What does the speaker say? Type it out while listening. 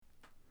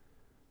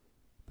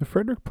The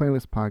Frederick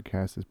Playlist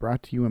Podcast is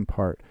brought to you in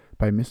part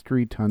by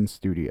Mystery Ton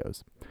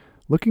Studios.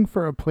 Looking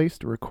for a place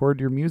to record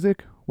your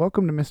music?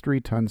 Welcome to Mystery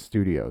Ton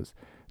Studios.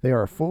 They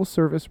are a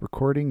full-service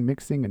recording,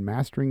 mixing, and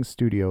mastering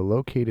studio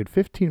located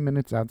 15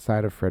 minutes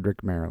outside of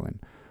Frederick,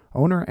 Maryland.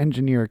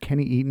 Owner-engineer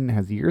Kenny Eaton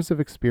has years of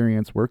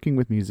experience working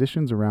with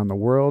musicians around the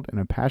world and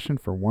a passion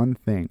for one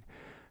thing,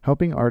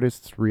 helping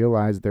artists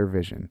realize their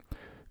vision.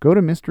 Go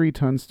to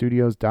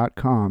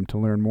mysterytonstudios.com to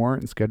learn more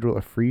and schedule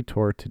a free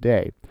tour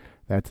today.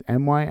 That's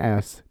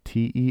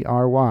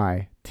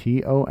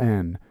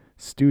MYSTERYTON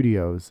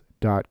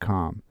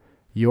studios.com.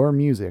 Your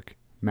music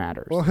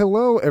matters. Well,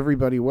 hello,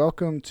 everybody.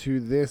 Welcome to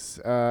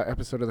this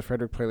episode of the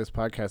Frederick Playlist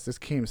Podcast. This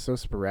came so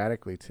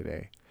sporadically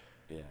today.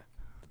 Yeah,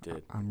 it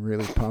did. I'm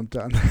really pumped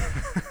on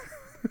that.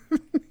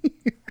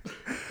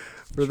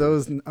 For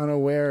those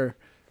unaware,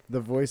 the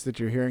voice that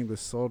you're hearing, the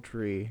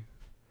sultry,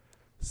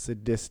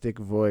 sadistic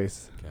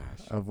voice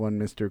of one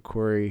Mr.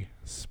 Corey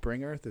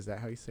Springerth. Is that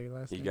how you say your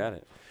last name? You got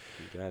it.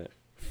 You got it.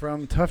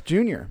 From Tuff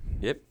Jr.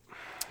 Yep.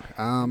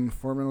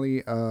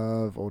 Formerly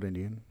of Old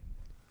Indian.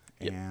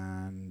 Yep.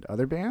 And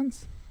other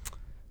bands?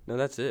 No,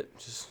 that's it.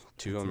 Just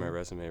two on my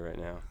resume right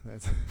now.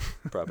 That's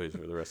probably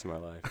for the rest of my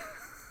life.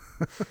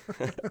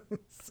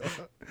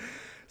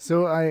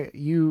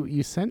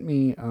 You sent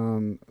me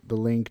the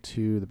link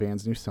to the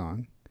band's new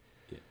song.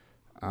 Yeah.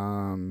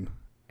 And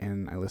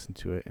I listened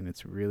to it, and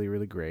it's really,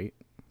 really great.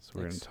 So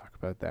we're going to Thanks. talk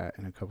about that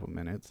in a couple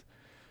minutes.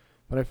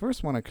 But I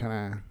first want to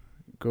kind of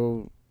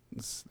go.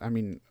 I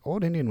mean,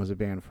 Old Indian was a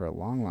band for a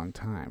long, long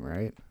time,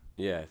 right?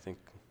 Yeah, I think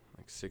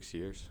like 6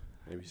 years,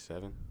 maybe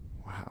 7.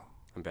 Wow.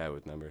 I'm bad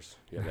with numbers.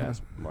 You have to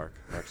ask Mark.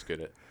 Mark's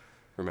good at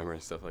remembering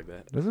stuff like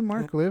that. Doesn't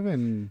Mark live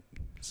in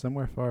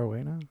somewhere far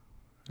away now?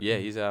 Yeah,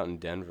 he's out in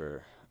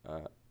Denver.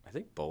 I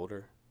think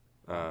Boulder.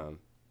 But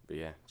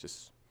yeah,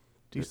 just.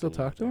 Do you still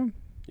talk to him?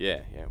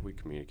 Yeah. We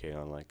communicate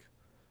on like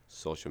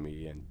social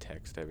media and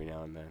text every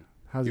now and then.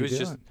 How's he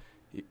doing?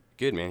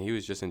 Good, man. He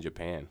was just in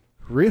Japan.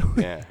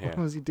 Really? Yeah. What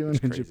was he doing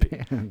in crazy.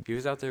 Japan? He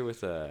was out there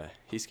with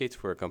he skates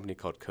for a company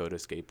called Coda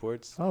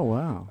Skateboards. Oh,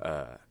 wow.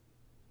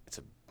 It's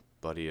a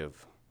buddy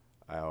of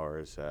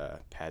ours,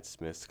 Pat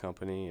Smith's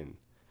company, and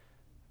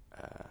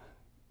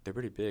they're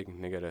pretty big.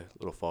 And they got a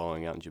little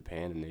following out in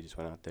Japan, and they just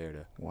went out there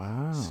to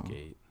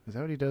skate. Is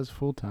that what he does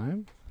full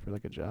time for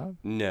like a job?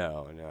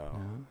 No.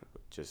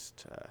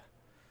 Just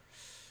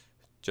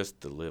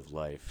to live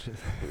life,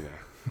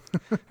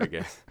 I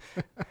guess.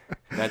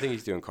 And I think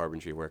he's doing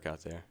carpentry work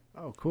out there.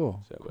 Oh,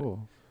 cool.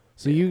 Cool.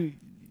 So yeah.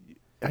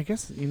 I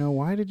guess,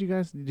 why did you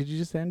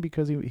just end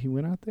because he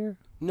went out there?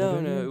 No,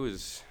 it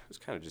was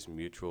kind of just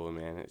mutual,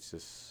 man. It's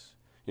just,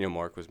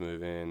 Mark was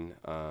moving.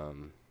 I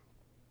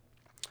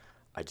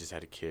just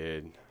had a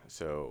kid,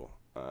 so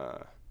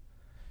it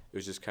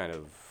was just kind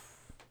of,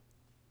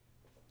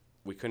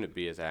 we couldn't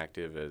be as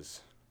active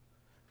as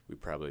we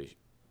probably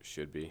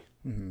should be,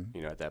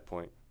 at that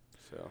point.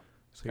 So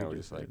it's kind of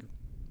just like,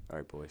 all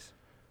right, boys.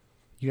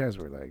 You guys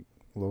were like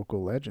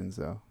local legends,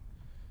 though.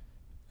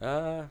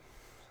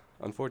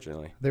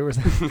 Unfortunately. There was.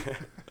 I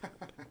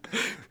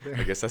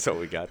guess that's what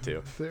we got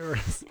to.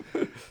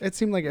 It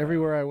seemed like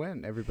everywhere I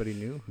went, everybody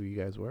knew who you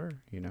guys were.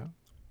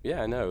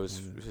 Yeah, no, it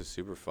was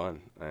super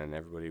fun, and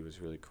everybody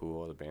was really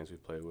cool. All the bands we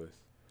played with.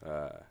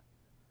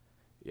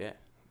 Yeah,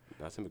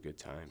 nothing but good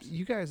times.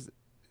 You guys,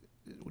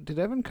 did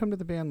Evan come to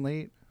the band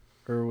late,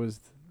 or was?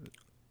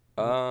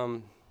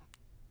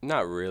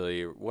 Not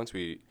really. Once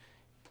we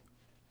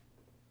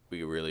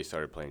really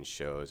started playing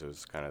shows, it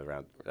was kind of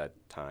around that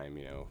time,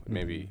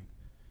 maybe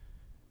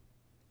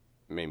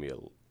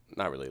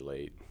not really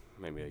late,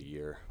 maybe a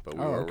year, but we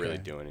weren't really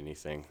doing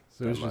anything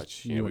that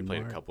much. We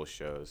played a couple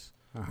shows,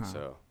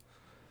 so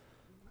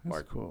that's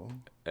Mark, cool.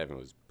 Evan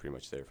was pretty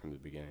much there from the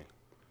beginning.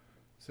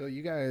 So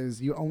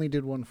you only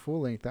did one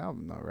full-length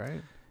album, though,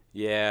 right?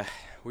 Yeah,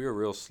 we were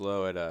real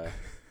slow at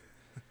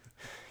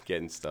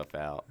getting stuff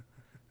out.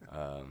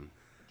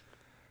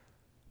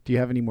 Do you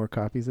have any more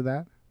copies of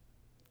that?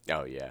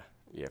 Oh, yeah,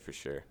 for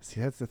sure. See,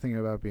 that's the thing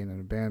about being in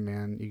a band,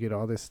 man. You get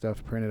all this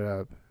stuff printed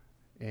up,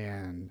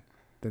 and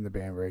then the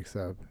band breaks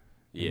up.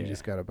 Yeah. And you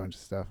just got a bunch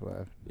of stuff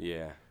left.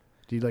 Yeah.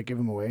 Do you, give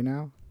them away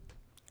now?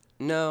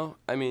 No,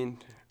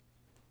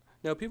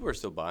 no, people are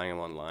still buying them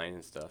online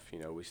and stuff.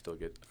 We still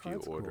get a few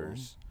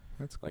orders. Cool.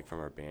 That's cool. Like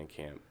from our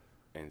Bandcamp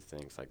and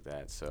things like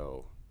that.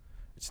 So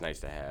it's nice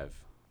to have.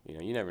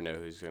 You never know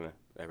who's going to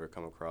ever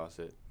come across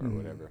it or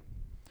whatever.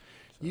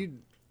 So.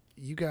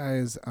 You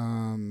guys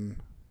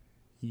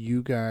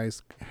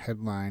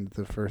headlined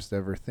the first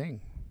ever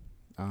thing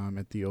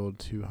at the old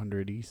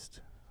 200 East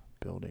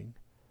building.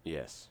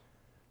 Yes.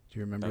 Do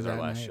you remember that? That was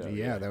our last night? show.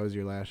 Yeah, that was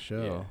your last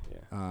show.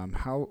 Yeah.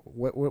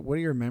 What are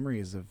your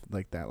memories of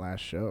that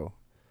last show?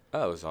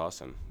 Oh, it was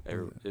awesome. It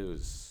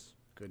was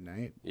good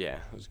night. Yeah,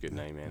 it was a good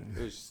night, man.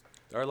 It was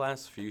our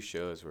last few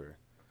shows were.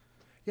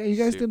 Yeah, you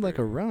guys did like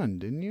a run,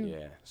 didn't you?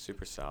 Yeah,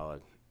 super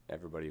solid.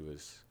 Everybody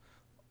was,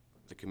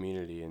 the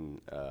community and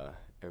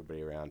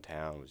everybody around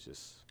town was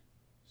just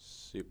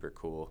super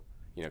cool.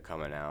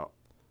 Coming out.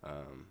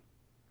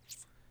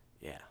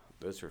 Yeah,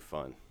 those were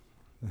fun.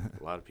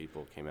 A lot of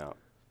people came out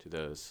to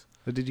those.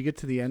 But did you get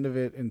to the end of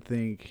it and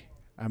think,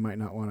 I might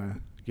not want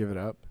to give it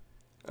up?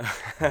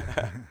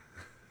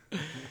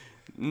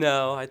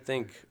 No, I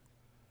think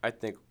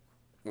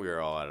we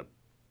were all at a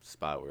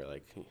spot where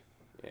like,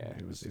 yeah,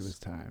 It was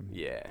time.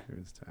 Yeah, It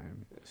was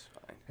time. it was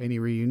fine. Any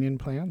reunion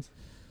plans?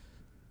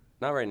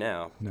 Not right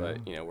now, No.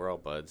 but we're all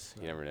buds.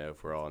 You never know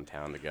if we're all in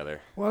town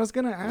together. Well, I was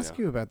going to ask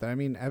you about that. I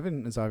mean,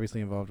 Evan is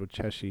obviously involved with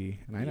Cheshi,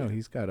 and I know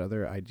he's got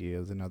other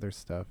ideas and other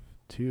stuff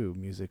too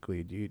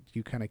musically. Do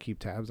you kind of keep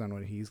tabs on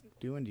what he's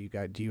doing?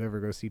 Do you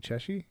ever go see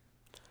Cheshi?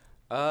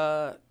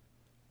 I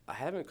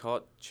haven't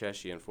caught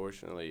Cheshi,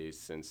 unfortunately,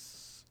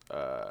 since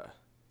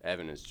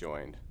Evan has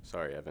joined.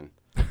 Sorry, Evan.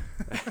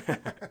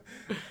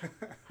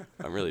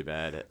 I'm really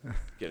bad at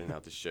getting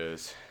out the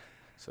shows.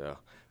 So,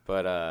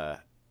 but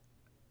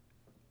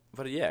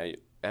yeah,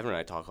 Evan and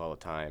I talk all the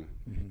time.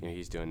 Mm-hmm.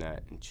 He's doing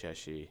that in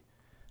Cheshi,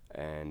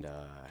 and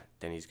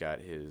then he's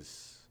got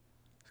his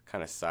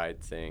kind of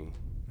side thing,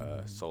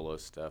 solo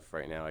stuff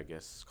right now. I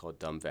guess it's called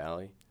Dumb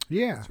Valley.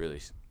 Yeah. It's really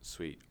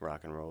sweet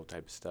rock and roll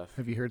type of stuff.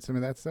 Have you heard some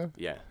of that stuff?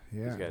 Yeah.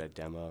 Yeah. He's got a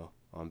demo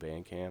on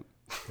Bandcamp.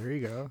 There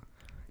you go.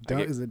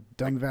 Is it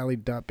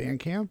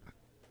dumbvalley.bandcamp?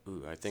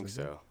 Ooh, I think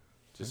so.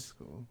 Just That's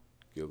cool.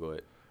 Google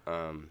it.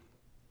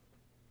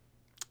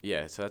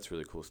 Yeah, so that's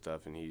really cool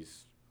stuff, and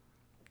he's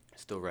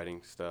still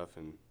writing stuff,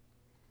 and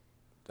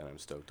that I'm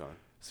stoked on.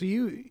 So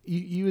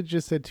you had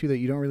just said too that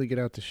you don't really get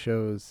out to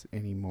shows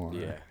anymore.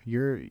 Yeah.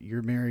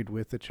 You're married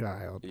with a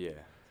child. Yeah.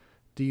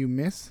 Do you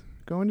miss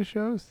going to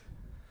shows?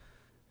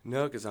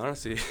 No, because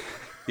honestly,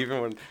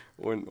 even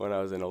when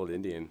I was in Old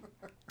Indian,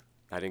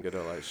 I didn't go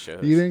to a lot of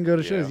shows. You didn't go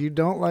to shows. You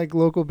don't like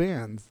local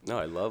bands. No,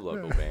 I love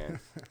local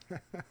bands.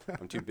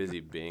 I'm too busy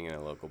being in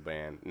a local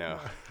band. No.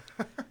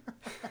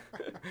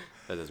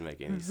 That doesn't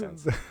make any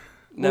sense.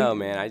 No,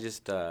 man, I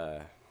just,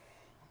 I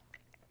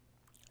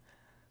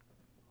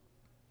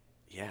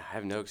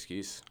have no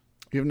excuse.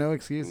 You have no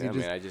excuse? No,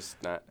 man, I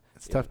just not.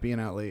 It's tough being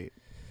out late.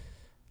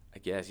 I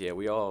guess, yeah,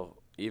 we all,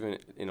 even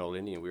in Old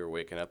Indian, we were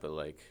waking up at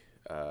like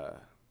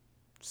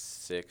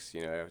 6, I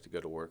have to go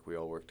to work. We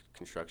all worked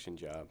construction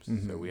jobs,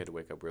 so we had to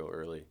wake up real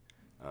early,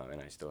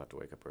 and I still have to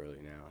wake up early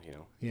now,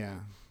 Yeah.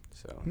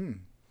 So.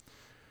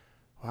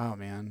 Wow,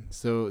 man.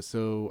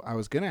 So I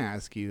was going to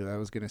ask you, I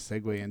was going to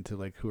segue into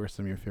like, who are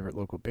some of your favorite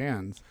local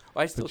bands?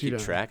 Well, I still keep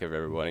track of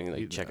everybody,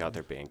 like check out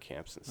their band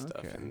camps and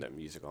stuff, Okay. and their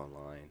music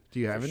online. Do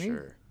you have any?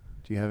 Sure.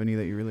 Do you have any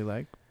that you really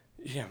like?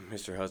 Yeah,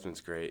 Mr. Husband's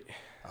great.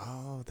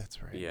 Oh,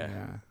 that's right. Yeah.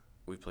 Yeah.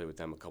 We played with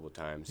them a couple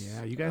times.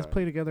 Yeah, you guys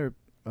play together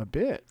a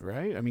bit,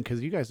 right? I mean,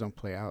 because you guys don't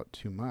play out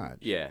too much.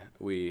 Yeah,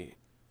 we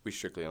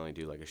strictly only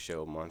do like a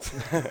show a month.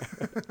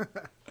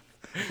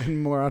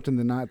 And more often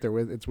than not,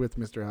 it's with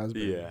Mr.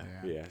 Husband.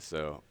 Yeah.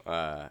 So,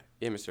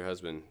 Mr.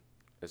 Husband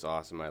is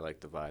awesome. I like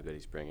the vibe that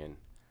he's bringing.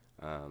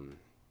 The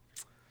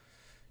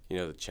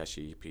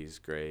Cheshi EP is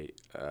great.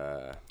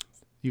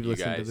 You've you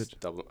listened guys to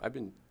the. I've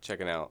been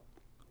checking out.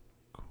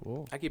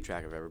 Cool. I keep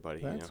track of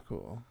everybody. That's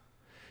cool.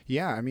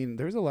 Yeah, I mean,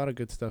 there's a lot of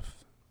good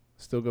stuff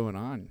still going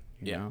on.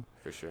 You know?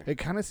 For sure. It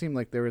kind of seemed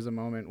like there was a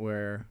moment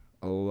where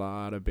a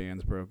lot of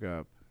bands broke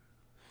up.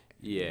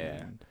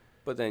 Yeah.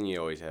 But then you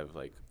always have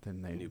like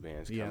new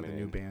bands coming in. Yeah, the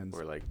new bands.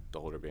 Or like the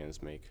older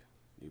bands make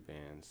new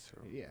bands.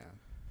 Yeah.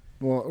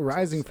 Well,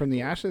 rising from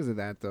the ashes of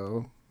that,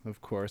 though,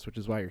 of course, which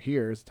is why you're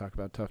here, is to talk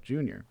about Tuff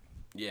Jr.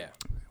 Yeah.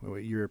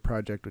 Your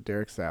project with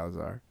Derek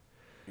Salazar.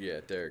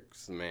 Yeah,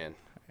 Derek's the man.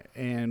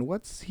 And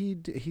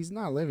he's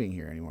not living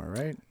here anymore,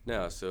 right?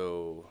 No,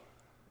 so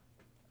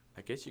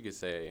I guess you could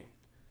say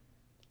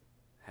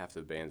half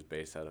the band's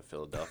based out of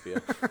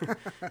Philadelphia.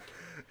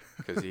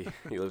 Because he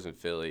lives in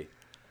Philly,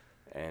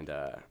 and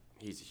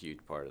he's a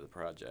huge part of the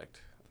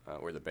project,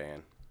 or the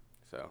band.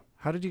 So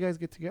how did you guys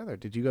get together?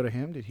 Did you go to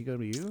him? Did he go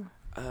to you?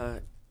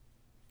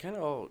 Kind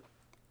of all.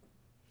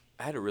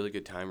 I had a really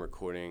good time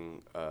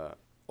recording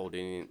Old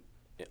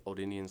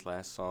Indian's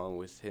last song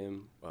with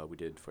him. We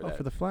did for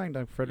the Flying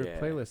Dog Frederick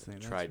playlist thing.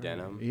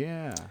 Tridenum. Right.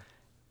 Yeah.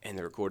 And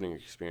the recording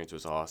experience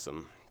was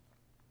awesome.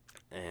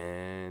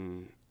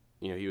 And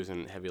he was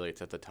in Heavy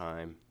Lights at the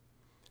time,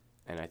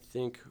 and I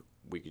think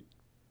we could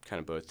kind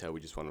of both tell we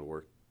just wanted to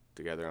work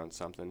together on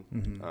something.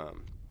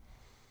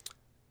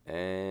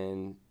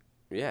 And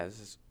yeah,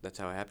 that's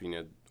how it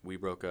happened. We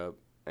broke up,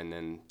 and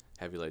then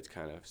Heavy Lights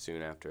kind of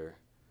soon after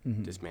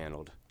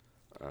dismantled,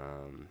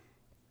 and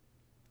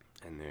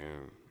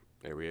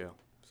there we go.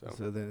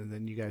 So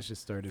then you guys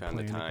just started Found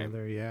playing the time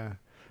together. Yeah.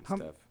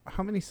 stuff.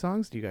 How many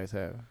songs do you guys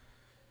have?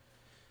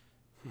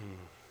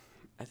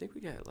 I think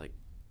we got like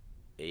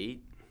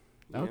 8.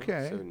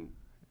 Okay. So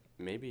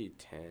maybe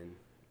 10.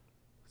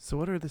 So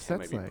what are the 10 sets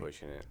might be like?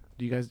 pushing it.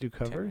 Do you guys do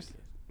covers?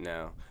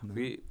 No.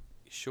 We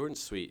short and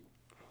sweet.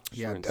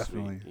 Yeah,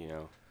 definitely. Sweet,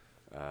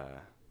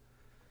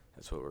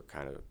 that's what we're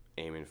kind of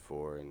aiming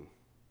for, and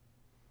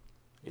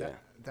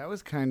that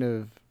was kind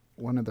of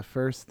one of the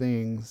first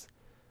shows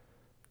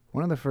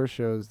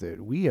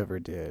that we ever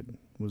did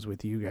was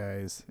with you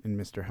guys and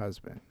Mr.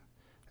 Husband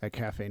at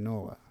Cafe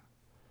Nola.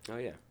 Oh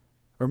yeah.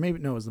 Or maybe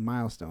no, it was the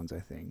Milestones, I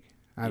think.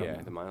 I don't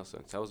know. The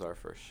Milestones. That was our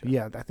first show.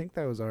 Yeah, I think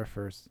that was our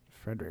first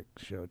Frederick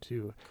show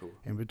too. Cool.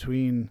 And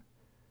between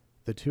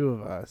the two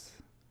of us,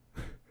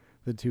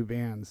 the two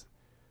bands,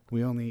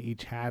 we only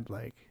each had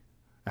like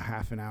a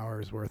half an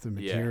hour's worth of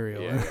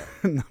material.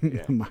 And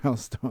the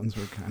Milestones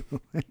were kind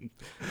of like...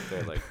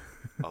 They're like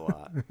a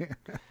lot.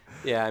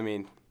 Yeah, I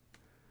mean,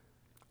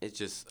 it's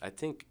just, I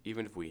think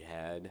even if we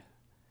had,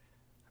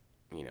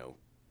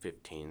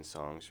 15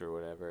 songs or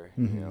whatever,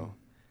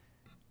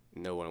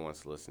 no one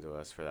wants to listen to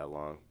us for that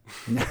long.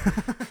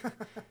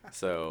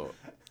 So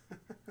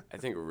I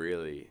think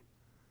really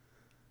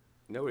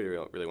nobody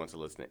really wants to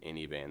listen to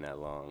any band that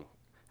long.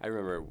 I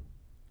remember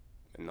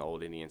in the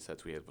old Indian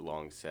sets we had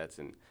long sets,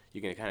 and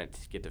you can kind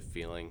of get the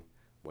feeling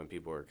when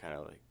people were kind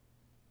of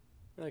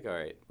like, all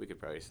right, we could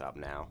probably stop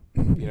now.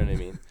 You know what I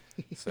mean?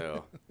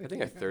 So I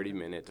think a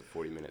 30-minute to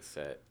 40-minute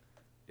set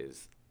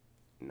is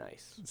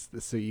nice.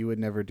 So you would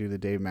never do the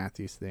Dave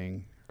Matthews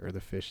thing or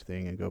the Fish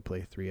thing and go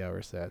play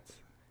 3-hour sets?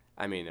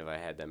 I mean, if I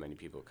had that many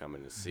people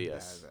coming to see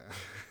us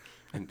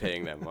and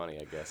paying that money,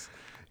 I guess.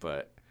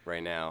 But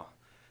right now,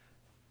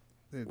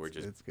 we're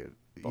just it's good.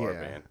 Bar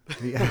band.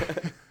 Yeah.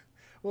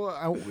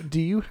 Well,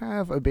 do you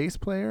have a bass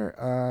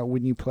player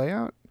when you play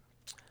out?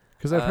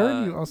 Because I've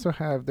heard you also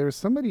have, there's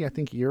somebody I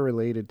think you're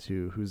related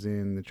to who's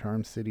in the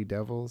Charm City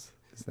Devils.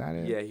 Is that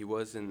it? Yeah, he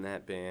was in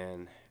that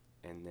band,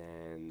 and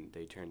then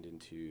they turned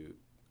into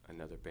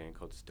another band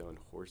called Stone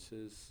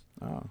Horses.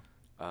 Oh.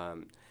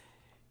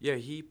 Yeah,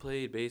 he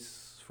played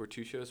bass for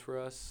 2 shows for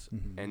us,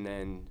 and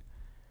then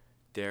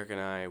Derek and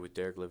I, with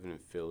Derek living in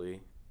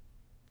Philly,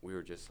 we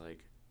were just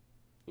like,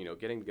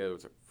 getting together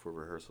for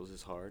rehearsals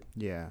is hard.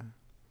 Yeah.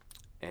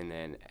 And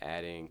then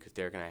adding, because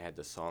Derek and I had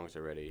the songs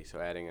already, so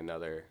adding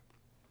another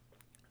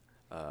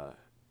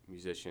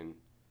musician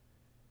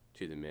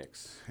to the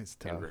mix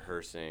and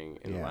rehearsing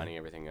and lining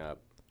everything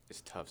up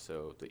is tough.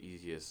 So the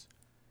easiest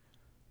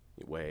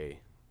way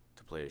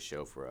to play a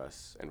show for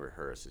us and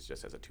rehearse is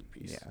just as a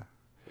 2-piece.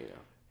 Yeah.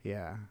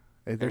 Yeah.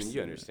 I mean,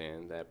 you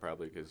understand that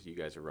probably because you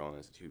guys are rolling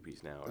as a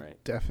 2-piece now, right?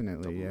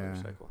 Definitely, Double yeah.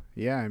 motorcycle.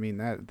 Yeah, I mean,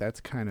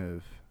 that's kind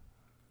of...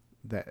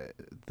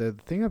 The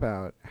thing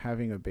about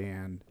having a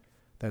band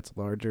that's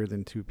larger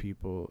than 2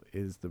 people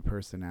is the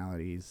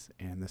personalities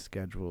and the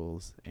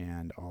schedules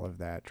and all of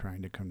that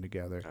trying to come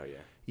together. Oh, yeah.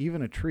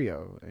 Even a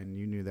trio, and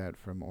you knew that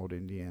from Old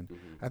Indian.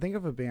 I think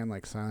of a band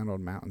like Silent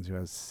Old Mountains who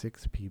has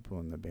 6 people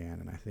in the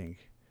band, and I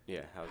think...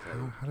 Yeah,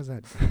 how does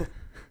that...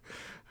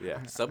 Yeah,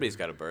 somebody's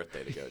got a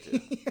birthday to go to,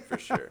 for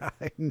sure.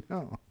 I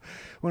know.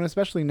 Well,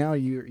 especially now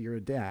you're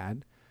a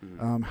dad.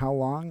 How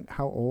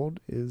old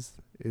is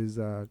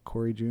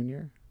Corey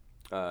Jr.?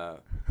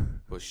 Well,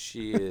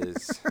 she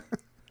is...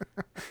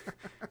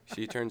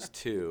 She turns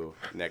 2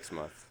 next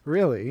month.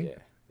 Really? Yeah,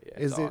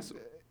 it's awesome.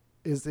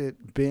 Is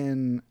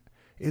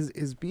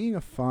being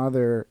a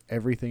father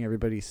everything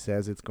everybody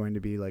says it's going to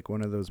be, like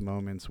one of those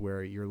moments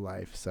where your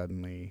life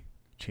suddenly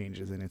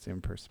changes and it's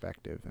in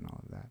perspective and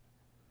all of that?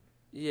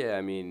 Yeah,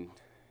 I mean,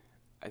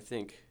 I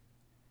think,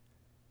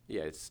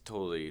 it's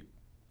totally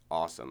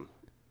awesome.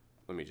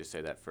 Let me just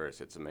say that first.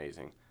 It's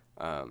amazing.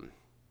 And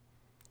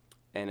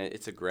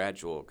it's a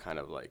gradual kind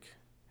of like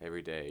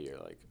every day you're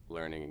like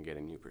learning and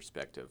getting new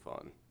perspective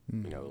on,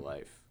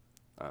 life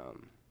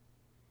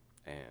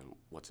and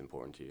what's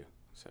important to you.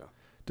 So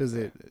does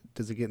it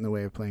get in the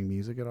way of playing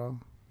music at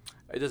all?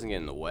 It doesn't get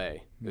in the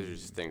way.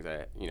 There's just things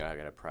that, I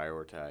got to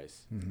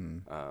prioritize.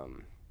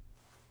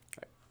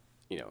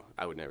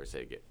 I would never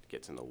say it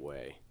gets in the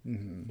way,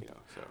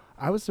 so.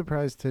 I was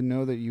surprised to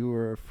know that you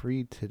were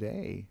free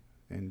today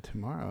and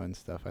tomorrow and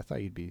stuff. I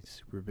thought you'd be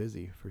super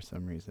busy for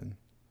some reason.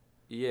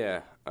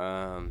 Yeah.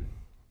 No,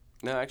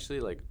 actually,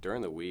 like,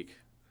 during the week,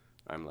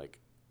 I'm, like,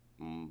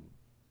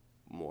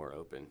 more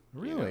open.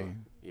 Really?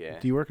 Yeah.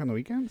 Do you work on the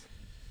weekends?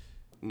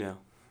 No.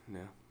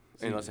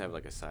 Unless I have,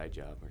 like, a side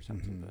job or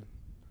something. But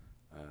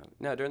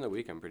no, during the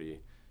week, I'm pretty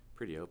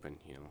open,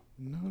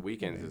 No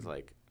weekends kidding. is,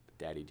 like,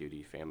 daddy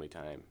duty, family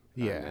time.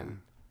 Yeah.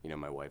 And then,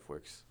 my wife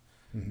works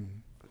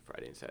on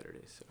Friday and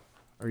Saturday, so.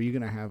 Are you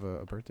going to have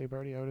a birthday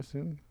party, I would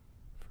assume,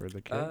 for the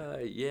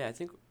kid? Yeah, I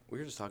think we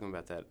were just talking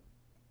about that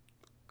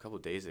a couple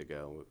of days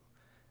ago.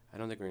 I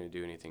don't think we're going to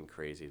do anything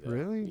crazy, though.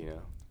 Really?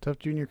 Tuff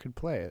Jr. could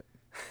play it.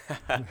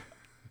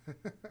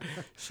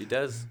 She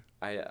does.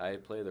 I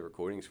play the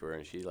recordings for her,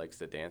 and she likes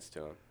to dance to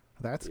them.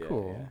 That's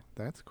cool. Yeah.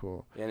 That's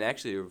cool. And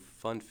actually, a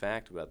fun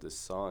fact about this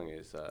song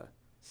is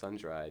Sun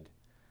Dried.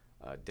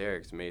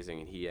 Derek's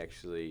amazing, and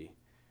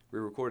we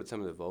recorded some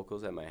of the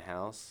vocals at my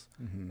house,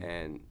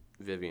 and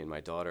Vivian,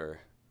 my daughter,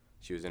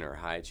 she was in her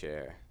high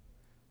chair,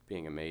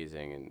 being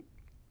amazing and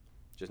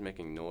just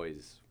making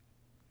noise.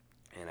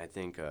 And I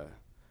think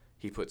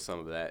he put some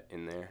of that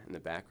in there in the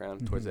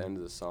background towards the end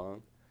of the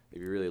song.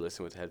 If you really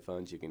listen with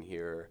headphones, you can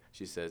hear her.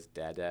 She says,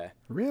 "Dada."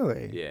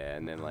 Really? Yeah,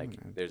 and then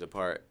there's a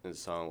part in the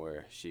song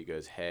where she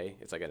goes, "Hey."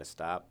 It's like at a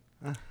stop.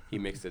 He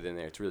mixed it in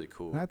there. It's really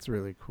cool. That's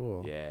really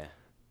cool. Yeah.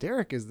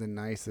 Derek is the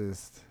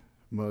nicest,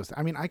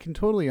 I can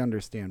totally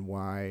understand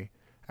why,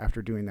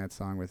 after doing that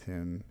song with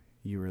him,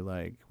 you were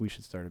like, we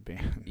should start a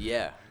band.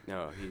 Yeah.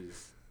 No,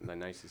 the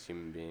nicest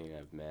human being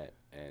I've met,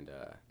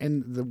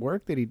 and the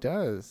work that he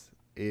does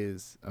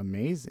is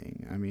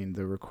amazing. I mean,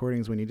 the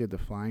recordings when he did the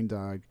Flying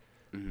Dog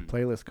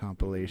playlist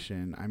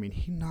compilation. I mean,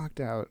 he knocked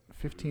out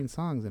 15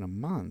 songs in a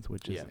month,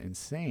 which is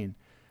insane.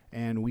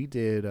 And we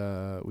did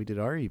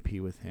our EP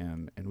with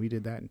him, and we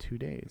did that in 2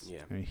 days.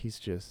 Yeah. I mean,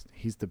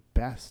 he's the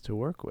best to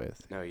work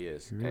with. No, he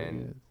is. He really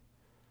and is.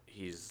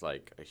 he's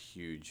like a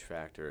huge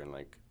factor in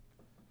like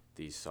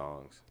these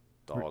songs,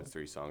 all the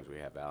 3 songs we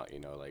have out, you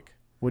know, like.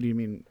 What do you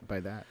mean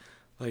by that?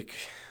 Like,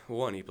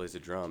 one, he plays the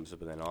drums,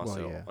 but then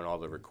also on all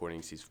the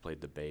recordings, he's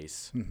played the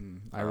bass.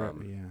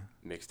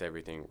 Mixed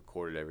everything,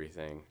 recorded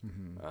everything,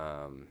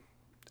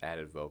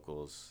 added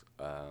vocals,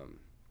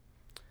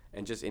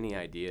 and just any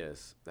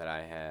ideas that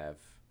I have,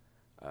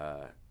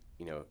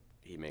 you know,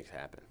 he makes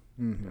happen.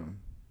 You know?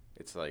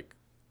 It's like,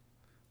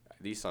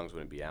 these songs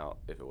wouldn't be out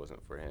if it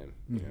wasn't for him,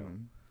 you know?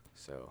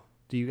 So.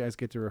 Do you guys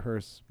get to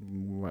rehearse,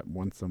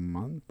 once a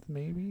month,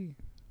 maybe?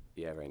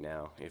 Yeah, right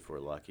now, if we're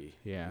lucky.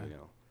 Yeah. You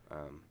know.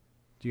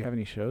 Do you have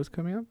any shows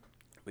coming up?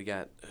 We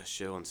got a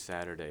show on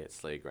Saturday at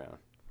Sleigh Ground.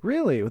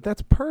 Really? Well,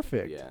 that's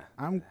perfect. Yeah.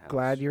 I'm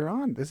glad you're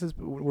on.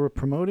 We're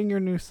promoting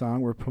your new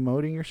song. We're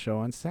promoting your show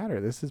on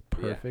Saturday. This is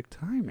perfect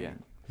timing. Yeah.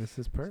 This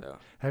is perfect. So,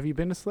 have you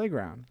been to Sleigh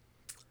Ground?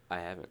 I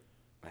haven't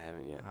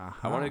yet.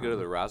 I want to go to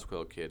the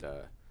Roswell Kid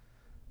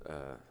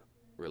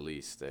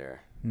release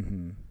there.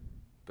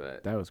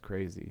 But that was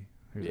crazy.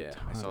 There's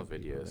I saw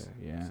videos.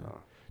 Yeah.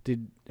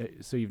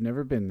 So you've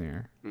never been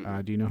there.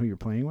 Do you know who you're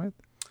playing with?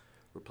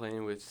 We're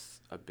playing with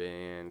a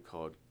band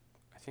called,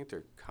 I think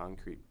they're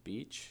Concrete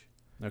Beach.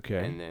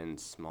 Okay. And then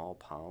Small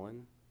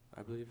Pollen,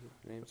 I believe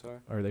the names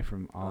are. Are they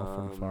from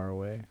far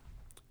away?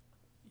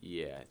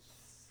 Yeah, I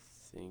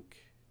think.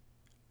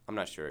 I'm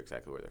not sure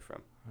exactly where they're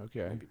from.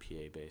 Okay. Maybe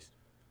PA based.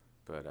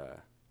 But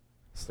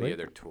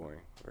they're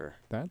touring or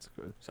that's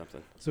good.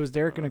 Something. So is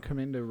Derek going to come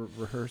in to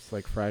rehearse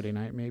like Friday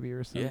night maybe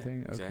or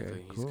something? Yeah, exactly.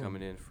 Okay, He's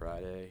coming in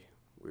Friday.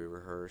 We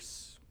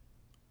rehearse.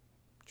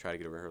 Try to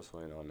get a rehearsal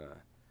in on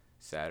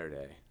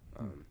Saturday.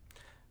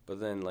 But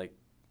then, like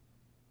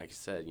I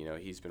said, you know,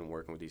 he's been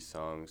working with these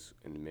songs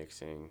and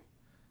mixing,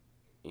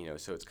 you know,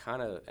 so it's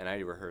kind of, and I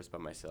rehearse by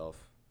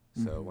myself.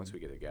 So once we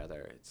get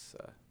together, it's,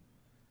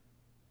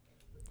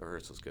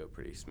 rehearsals go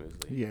pretty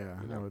smoothly. Yeah,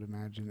 you know? I would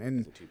imagine.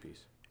 And it's a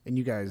 2-piece. And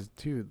you guys,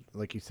 too,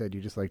 like you said, you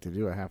just like to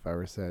do a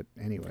half-hour set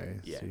anyway.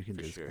 Yeah, so you can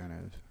for just sure. kind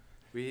of.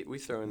 We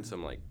throw in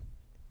some, like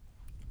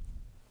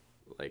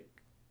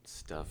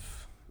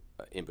stuff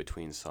in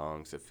between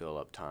songs to fill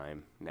up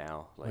time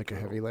now. Like a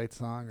Heavy Light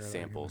song? Or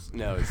samples.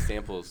 No, it's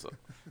samples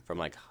from,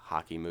 like,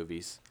 hockey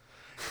movies.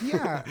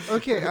 Yeah.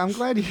 Okay. I'm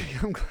glad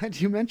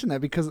you mentioned that,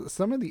 because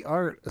some of the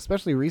art,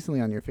 especially recently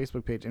on your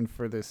Facebook page and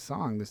for this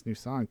new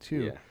song,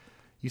 too,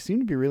 you seem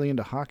to be really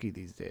into hockey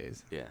these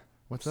days. Yeah.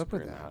 What's up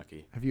with that?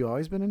 Hockey. Have you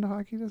always been into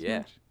hockey this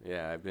much?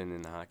 Yeah, I've been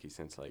into hockey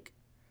since like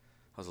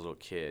I was a little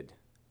kid,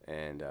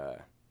 and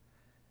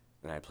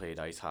then I played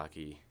ice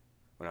hockey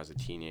when I was a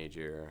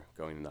teenager,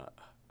 going into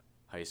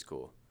high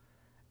school,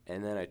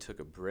 and then I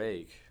took a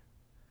break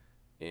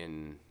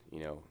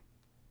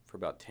for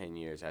about 10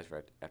 years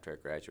after I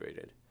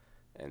graduated,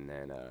 and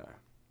then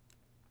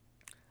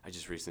I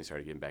just recently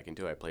started getting back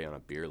into it. I play on a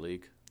beer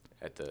league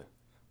at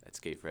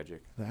Skate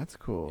Frederick. That's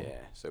cool. Yeah,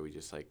 so we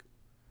just like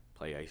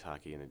play ice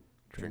hockey and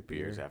drink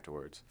beers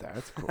afterwards.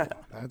 That's cool.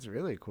 That's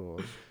really cool.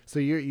 So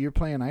you're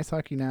playing ice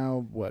hockey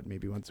now, what,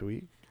 maybe once a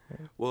week?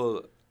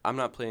 Well, I'm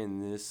not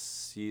playing this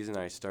season.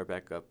 I start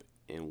back up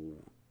in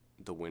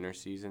the winter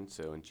season,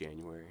 so in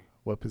January.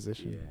 What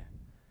position? Yeah.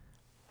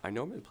 I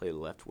normally play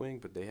left wing,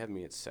 but they have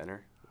me at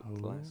center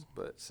class.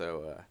 But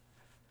so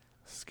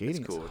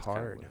skating cool. is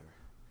hard.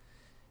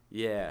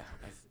 Yeah,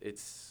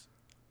 it's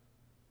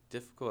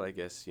difficult, I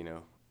guess, you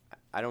know.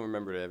 I don't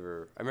remember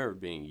I remember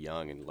being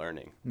young and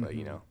learning, but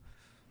you know,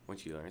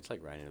 once you learn, it's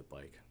like riding a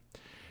bike.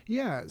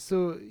 Yeah,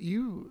 so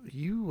you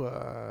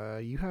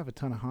have a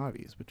ton of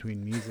hobbies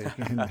between music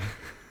and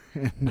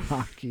and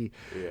hockey,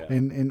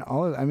 and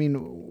all of. I mean,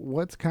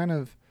 what's kind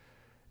of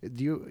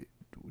do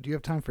you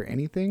have time for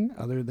anything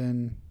other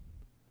than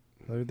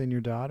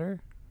your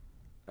daughter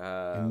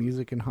and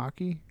music and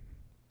hockey?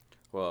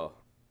 Well,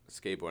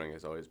 skateboarding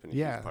has always been a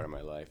huge part of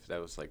my life.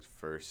 That was like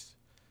first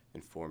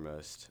and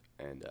foremost,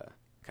 and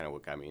kind of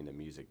what got me into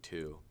music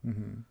too.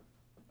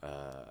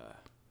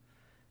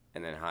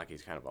 And then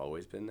hockey's kind of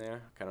always been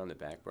there, kind of on the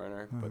back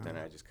burner. But then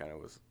I just kind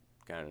of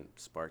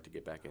sparked to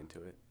get back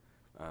into it.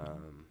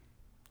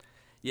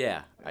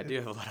 Yeah, I do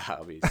have a lot of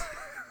hobbies,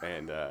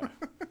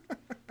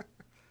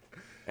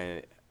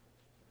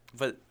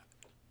 but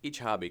each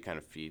hobby kind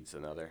of feeds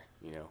another,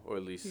 you know, or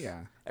at least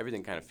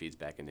everything kind of feeds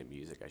back into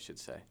music, I should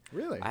say.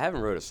 Really? I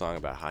haven't wrote a song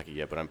about hockey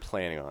yet, but I'm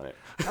planning on it.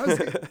 How does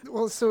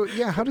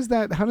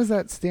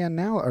that stand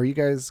now? Are you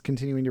guys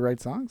continuing to write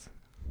songs?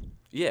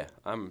 Yeah,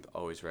 I'm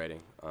always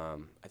writing.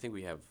 I think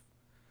we have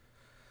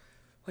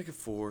like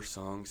 4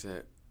 songs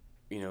that,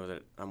 you know,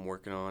 that I'm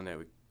working on that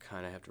we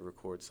kind of have to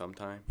record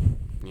sometime,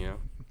 you know.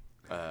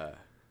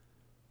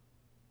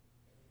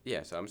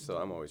 Yeah, so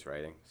I'm always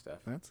writing stuff.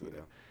 That's you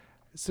know.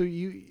 So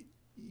you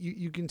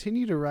You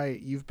continue to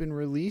write. You've been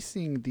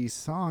releasing these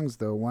songs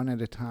though one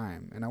at a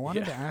time, and I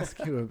wanted to ask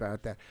you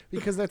about that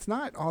because that's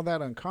not all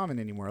that uncommon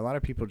anymore. A lot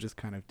of people just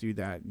kind of do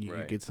that.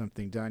 You get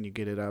something done, you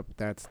get it up.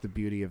 That's the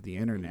beauty of the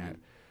internet.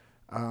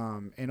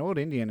 And Old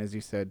Indian, as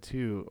you said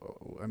too.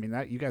 I mean,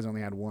 that you guys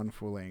only had one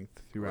full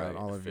length throughout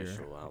all of your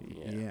album.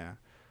 Yeah.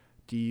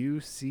 Do you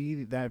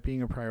see that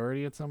being a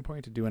priority at some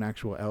point to do an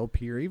actual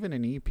LP or even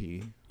an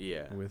EP?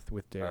 Yeah.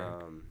 With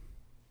Derek.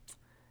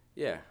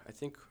 Yeah, I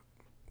think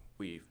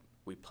we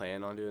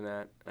plan on doing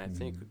that. And I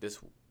think this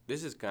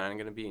is kind of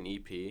going to be an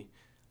EP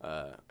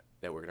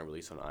that we're going to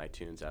release on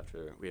iTunes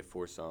after we have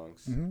 4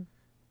 songs.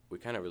 We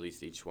kind of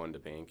released each one to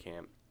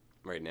Bandcamp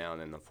right now,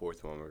 and then the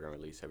 4th one we're going to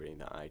release everything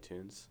to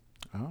iTunes.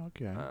 Oh,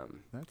 okay.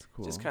 That's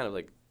cool. Just kind of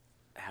like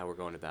how we're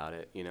going about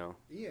it, you know?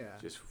 Yeah.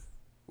 Just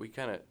we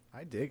kind of...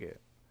 I dig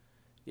it.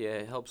 Yeah,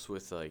 it helps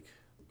with, like,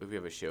 if we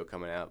have a show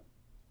coming out,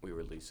 we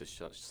release a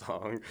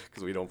song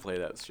because we don't play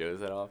that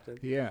shows that often.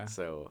 Yeah.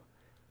 So,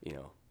 you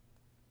know,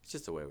 it's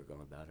just the way we're going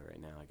about it right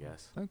now, I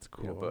guess. That's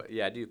cool. You know, but,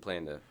 yeah, I do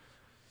plan to,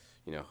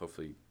 you know,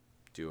 hopefully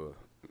do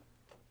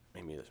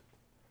an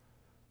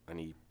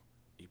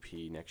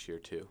EP next year,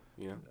 too,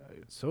 you know?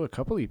 So a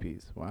couple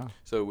EPs. Wow.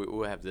 So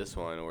we'll have this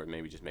one or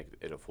maybe just make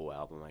it a full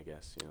album, I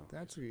guess, you know?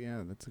 That's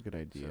a good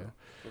idea. So,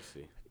 we'll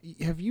see.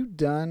 Have you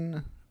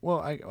done... Well,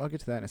 I'll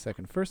get to that in a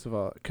second. First of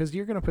all, because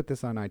you're going to put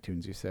this on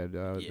iTunes, you said,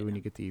 when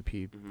you get the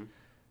EP.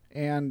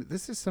 And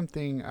this is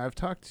something I've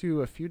talked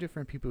to a few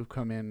different people who've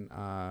come in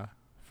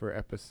for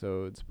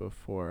episodes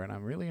before, and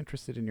I'm really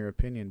interested in your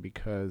opinion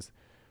because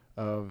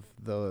of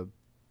the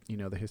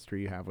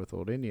history you have with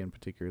Old Indian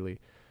particularly.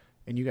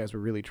 And you guys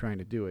were really trying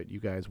to do it. You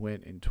guys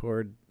went and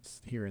toured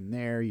here and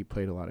there. You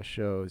played a lot of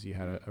shows. You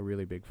had a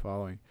really big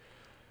following.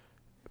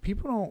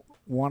 People don't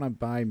want to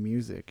buy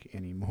music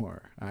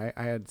anymore. I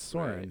had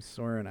Soren. Right.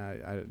 Soren,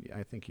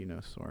 I think you know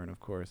Soren, of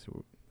course.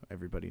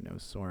 Everybody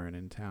knows Soren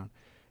in town.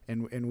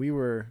 And we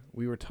were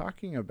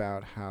talking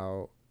about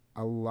how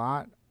a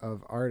lot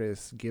of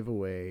artists give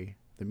away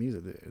the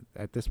music.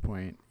 At this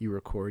point, you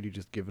record, you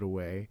just give it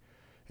away,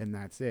 and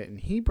that's it. And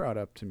he brought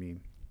up to me,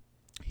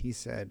 he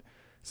said,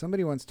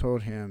 somebody once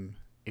told him,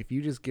 if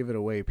you just give it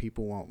away,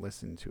 people won't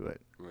listen to it.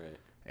 Right.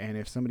 And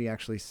if somebody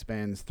actually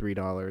spends $3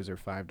 or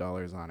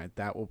 $5 on it,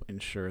 that will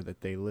ensure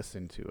that they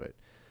listen to it.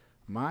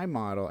 My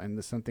model, and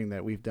this is something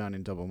that we've done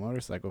in Double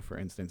Motorcycle, for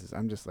instance, is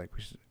I'm just like,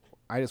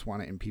 I just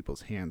want it in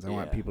people's hands. I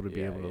want people to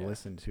be able to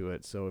listen to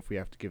it. So if we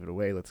have to give it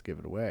away, let's give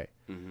it away.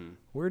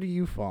 Where do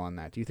you fall on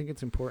that? Do you think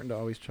it's important to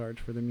always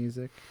charge for the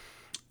music?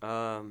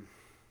 Let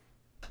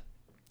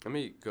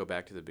me go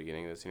back to the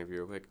beginning of this interview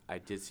real quick. I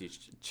did see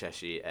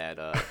Cheshi at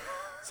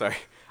sorry,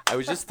 I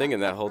was just thinking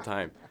that whole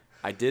time.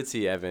 I did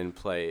see Evan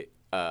play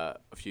a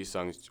few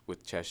songs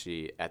with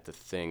Cheshi at the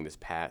thing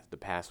the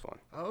past one.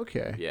 Oh,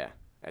 okay. Yeah,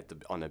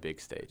 on the big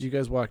stage. You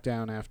guys walked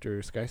down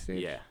after Sky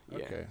Stage? Yeah.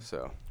 Okay.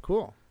 So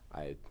cool.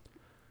 I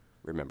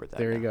remember that.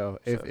 There you go.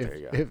 So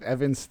if if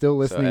Evan's still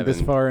listening Evan,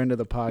 this far into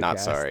the podcast, not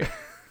sorry.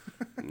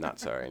 Not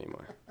sorry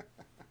anymore.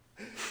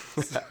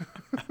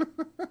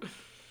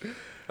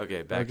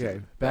 Okay, back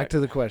to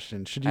the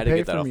question. Should you I had pay to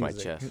get that for off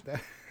music? my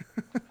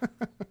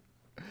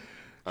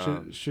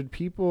chest. Should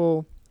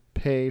people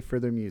pay for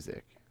their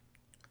music?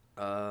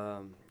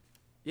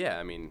 Yeah,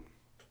 I mean,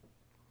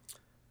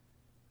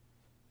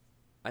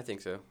 I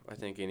think so. I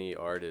think any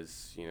art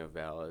is,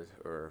 valid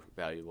or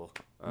valuable.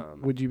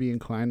 Would you be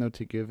inclined though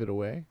to give it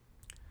away?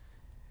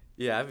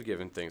 Yeah, I've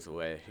given things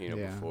away,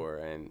 before,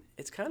 and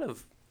it's kind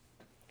of.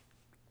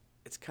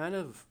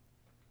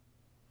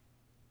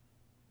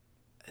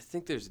 I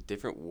think there's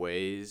different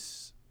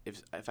ways.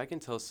 If I can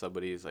tell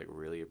somebody is like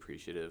really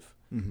appreciative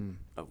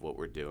of what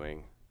we're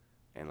doing,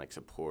 and like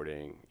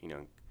supporting,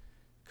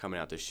 coming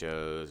out to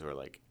shows or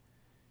like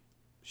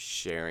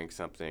sharing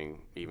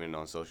something even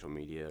on social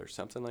media or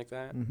something like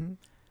that,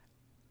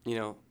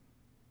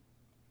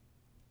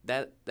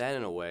 that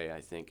in a way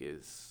I think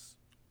is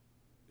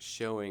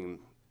showing,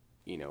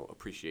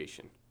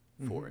 appreciation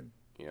for it,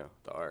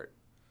 the art.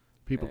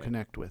 People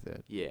connect with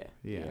it. Yeah.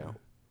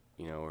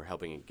 Or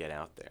helping it get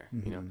out there,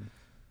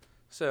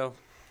 So,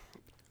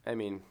 I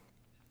mean,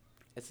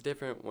 it's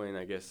different when,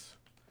 I guess,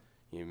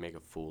 you make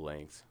a full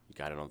length. You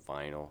got it on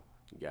vinyl.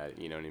 You got it,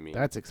 you know what I mean?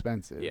 That's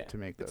expensive to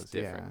make those. It's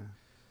different.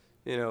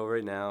 Yeah.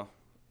 Right now,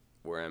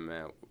 where I'm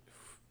at,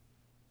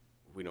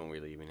 we don't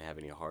really even have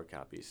any hard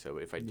copies. So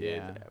if I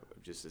did,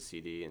 just a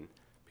CD and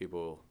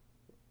people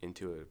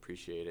into it,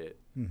 appreciate it,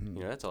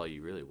 that's all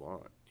you really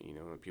want,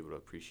 people to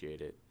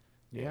appreciate it.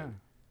 Yeah,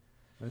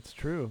 that's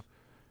true.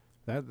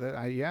 I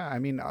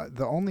mean,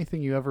 the only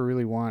thing you ever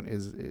really want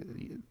is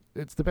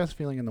it's the best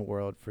feeling in the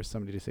world for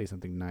somebody to say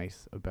something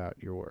nice about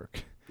your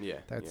work. Yeah.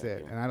 That's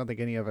it. Yeah. And I don't think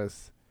any of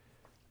us,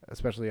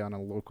 especially on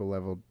a local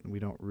level, we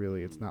don't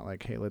really, it's not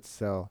like, hey, let's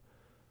sell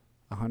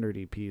 100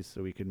 EPs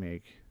so we can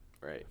make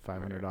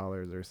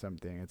 $500 or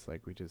something. It's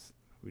like we just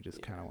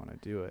kind of want to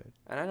do it.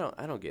 And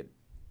I don't get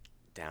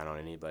down on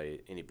any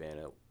band.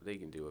 They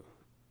can do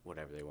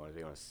whatever they want. If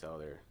they want to sell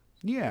their...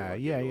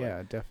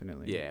 Yeah,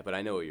 definitely. Yeah, but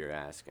I know what you're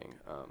asking.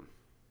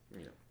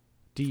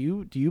 Do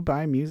you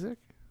buy music?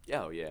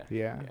 Oh yeah.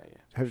 Yeah. Yeah.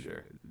 Have,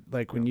 Sure.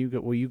 like when you go,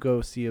 will you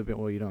go see a bit?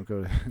 Well, you don't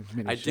go to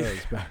many I shows,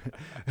 do.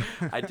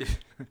 but I do.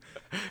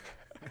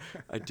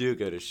 I do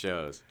go to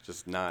shows,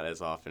 just not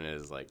as often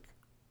as like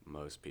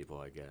most people,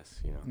 I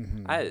guess.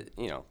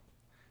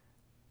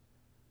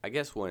 I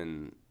guess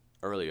when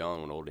early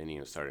on when Old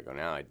Indian started going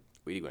out,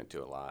 we went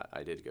to a lot.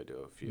 I did go to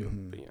a few,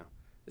 but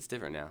it's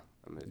different now.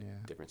 I'm at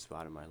a different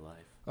spot in my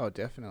life. Oh,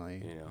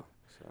 definitely.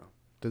 So.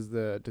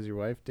 Does your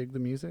wife dig the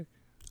music?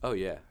 Oh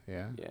yeah.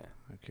 Yeah. Yeah.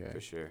 Okay. For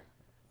sure.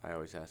 I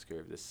always ask her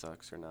if this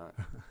sucks or not.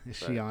 Is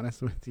she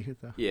honest with you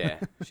though? Yeah,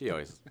 she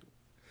always.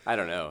 I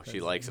don't know. She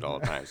likes it all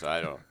the time, so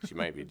I don't. She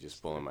might be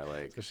just pulling my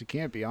leg. So she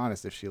can't be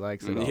honest if she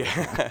likes it all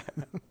Yeah.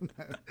 the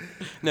time.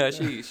 No,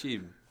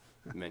 she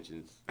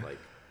mentions like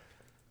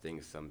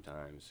things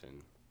sometimes,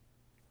 and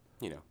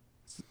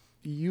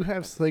You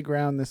have Sleigh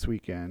Ground this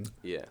weekend.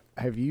 Yeah.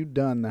 Have you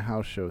done the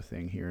house show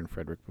thing here in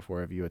Frederick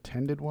before? Have you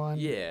attended one?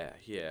 Yeah.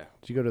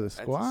 Did you go to the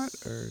Squat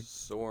or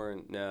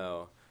Soren?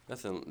 No,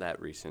 nothing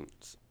that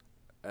recent.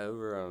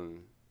 Over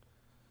on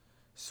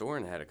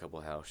Soren had a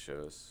couple house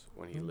shows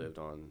when he lived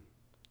on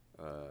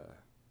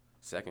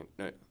Second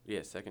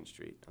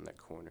Street on that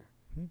corner.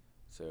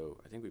 So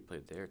I think we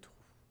played there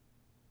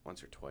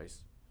once or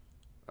twice.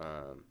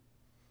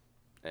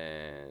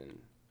 And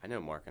I know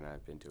Mark and I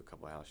have been to a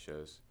couple house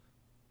shows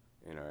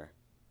in our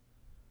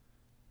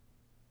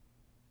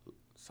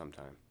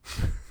sometime.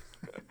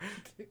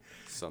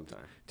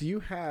 Do you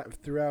have,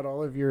 throughout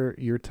all of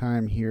your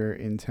time here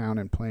in town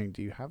and playing,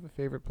 do you have a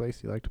favorite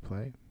place you like to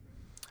play?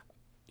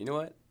 You know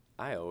what?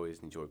 I always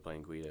enjoy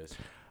playing Guido's.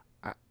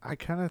 I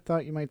kind of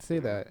thought you might say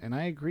that, and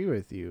I agree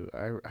with you.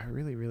 I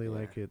really, really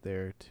like it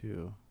there,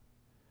 too.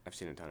 I've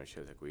seen a ton of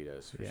shows at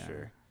Guido's, for Yeah.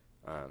 sure.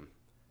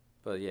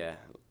 But, yeah,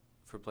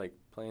 for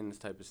playing this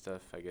type of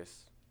stuff, I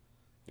guess,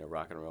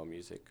 rock and roll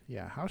music.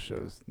 Yeah, house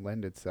shows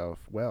lend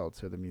itself well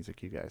to the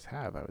music you guys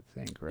have, I would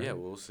think, right? Yeah,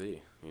 we'll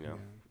see,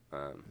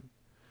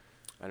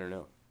 I don't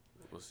know.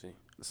 We'll see.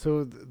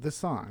 So the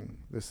song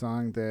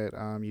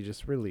that you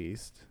just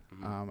released,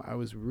 I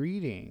was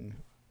reading.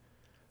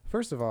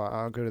 First of all,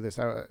 I'll go to this.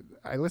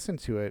 I listened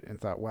to it and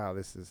thought, wow,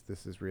 this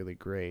is really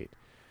great.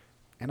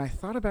 And I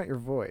thought about your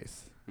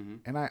voice,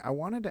 and I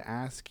wanted to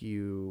ask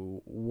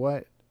you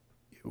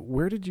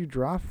where did you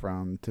draw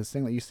from to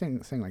sing? Like you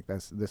sing like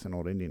this in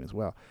Old Indian as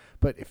well.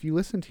 But if you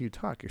listen to you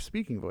talk, your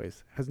speaking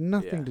voice has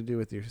nothing to do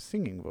with your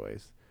singing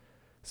voice.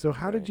 So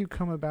how did you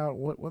come about?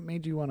 What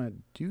made you want to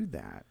do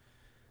that?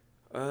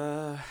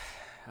 I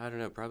don't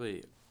know.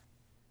 Probably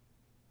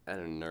out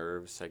of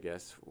nerves, I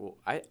guess. Well,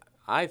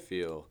 I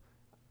feel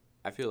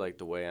like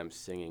the way I'm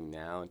singing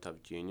now in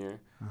Tuff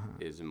Junior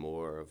is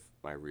more of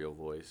my real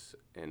voice,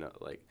 and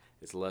like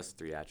it's less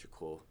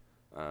theatrical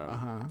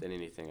than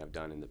anything I've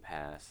done in the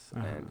past,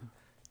 and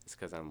it's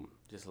because I'm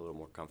just a little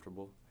more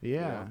comfortable.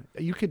 Yeah,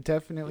 you could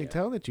definitely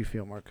tell that you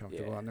feel more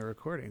comfortable on the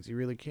recordings. You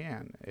really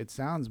can. It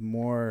sounds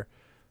more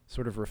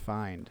sort of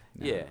refined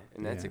now. Yeah,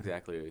 and that's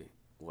exactly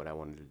what I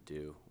wanted to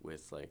do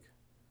with like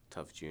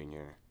Tuff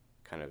Junior,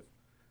 kind of,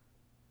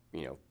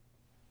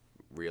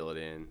 reel it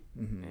in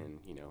and,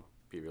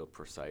 be real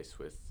precise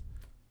with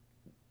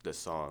the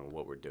song,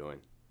 what we're doing.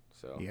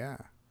 So yeah.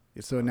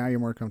 So now you're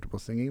more comfortable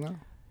singing though?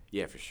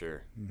 Yeah, for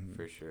sure.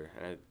 For sure.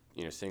 And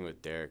singing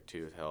with Derek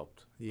too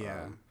helped.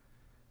 Yeah.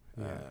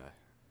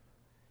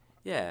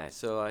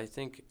 So I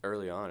think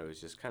early on it was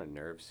just kind of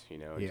nerves,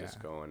 just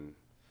going,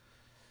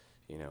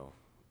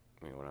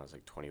 when I was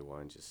like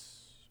 21,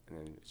 and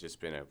then it's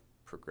just been a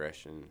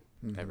progression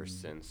ever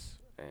since.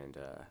 And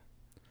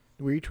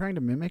were you trying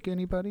to mimic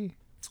anybody?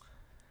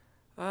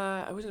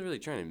 I wasn't really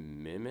trying to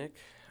mimic.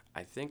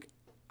 I think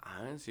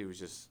honestly it was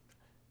just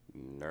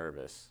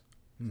nervous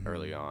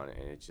early on,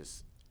 and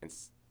it's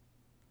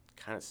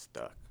kind of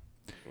stuck,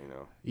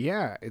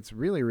 Yeah, it's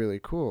really, really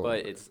cool.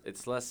 But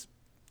it's less.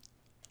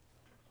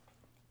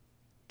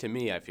 To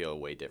me, I feel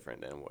way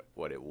different than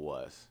what it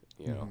was,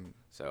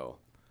 So,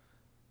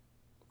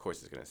 of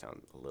course, it's gonna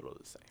sound a little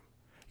the same.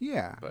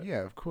 Yeah,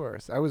 of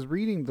course. I was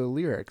reading the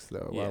lyrics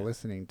though while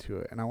listening to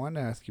it, and I wanted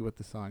to ask you what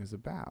the song is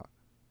about.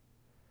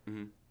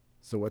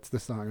 So what's the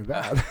song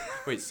about?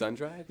 Wait,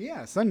 Sun-Dried?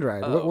 Yeah,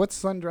 Sun-Dried. Oh. What's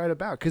Sun-Dried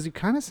about? Because you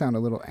kind of sound a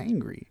little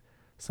angry.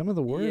 Some of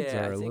the words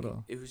are I think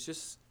little. it was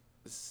just.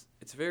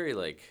 It's very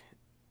like.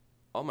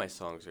 All my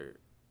songs are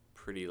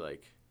pretty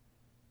like,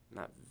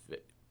 not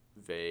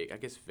vague. I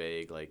guess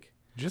vague like.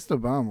 Just a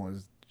Bum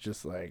was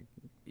just like.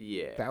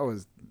 Yeah.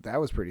 That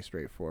was pretty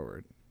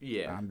straightforward.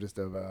 Yeah. I'm just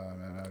a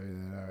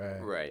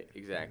bum. Right.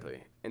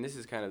 Exactly. And this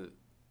is kind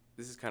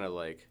of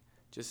like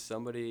just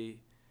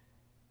somebody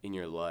in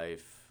your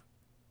life.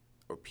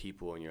 Or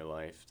people in your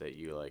life that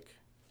you like,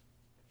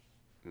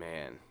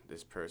 man,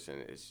 this person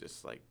is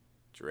just like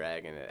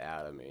dragging it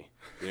out of me.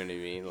 You know what I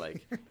mean?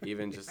 Like,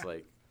 even just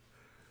like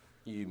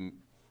you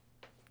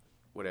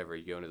go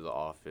into the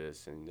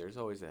office and there's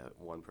always that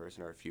one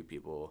person or a few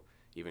people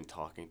even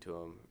talking to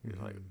them.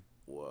 You're like,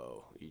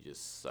 whoa, you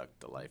just sucked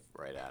the life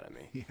right out of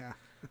me. Yeah.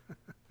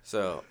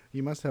 So.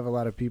 You must have a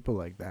lot of people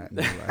like that in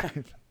your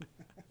life.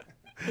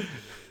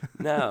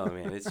 No,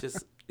 man,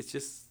 it's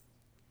just,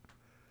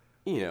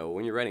 you know,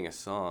 when you're writing a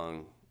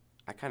song,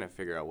 I kind of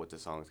figure out what the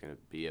song's going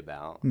to be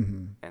about,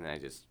 and I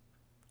just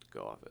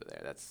go off of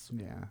there. That's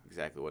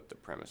exactly what the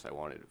premise I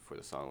wanted for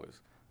the song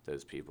was.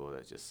 Those people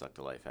that just suck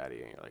the life out of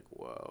you, and you're like,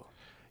 whoa.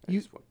 I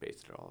just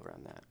based it all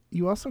around that.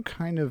 You also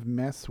kind of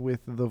mess with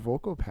the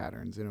vocal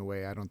patterns in a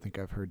way I don't think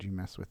I've heard you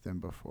mess with them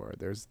before.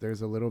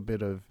 There's a little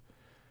bit of,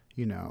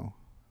 you know,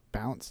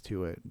 bounce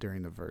to it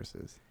during the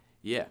verses.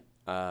 Yeah.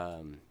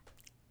 I've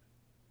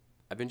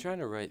been trying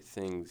to write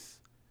things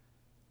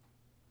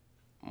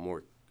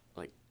more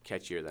like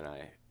catchier than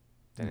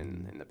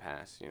in the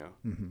past, you know.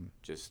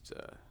 Just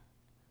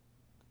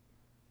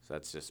so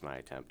that's just my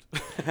attempt.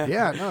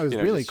 Yeah, no, it was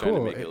really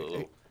cool.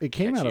 It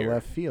came catchier. Out of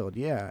left field.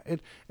 Yeah,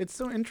 it's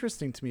so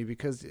interesting to me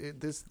because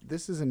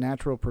this is a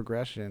natural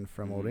progression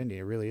from Old Indy.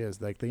 It really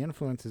is. Like the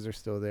influences are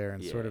still there,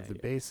 and sort of the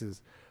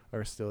bases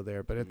are still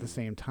there, but at the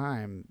same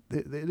time,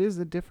 it is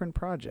a different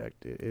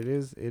project.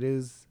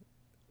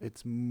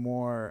 It's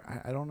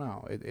more. I don't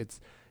know. It's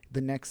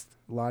the next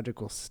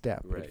logical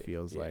step. Right, it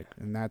feels like,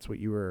 and that's what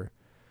you were.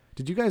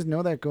 Did you guys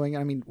know that going?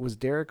 I mean, was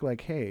Derek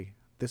like, "Hey,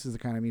 this is the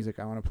kind of music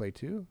I want to play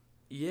too"?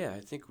 Yeah, I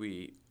think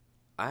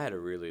I had a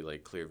really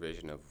like clear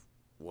vision of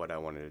what I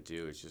wanted to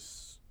do. It's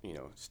just, you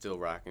know, still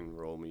rock and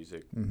roll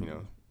music, you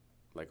know,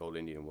 like Old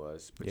Indian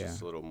was, but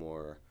just a little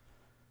more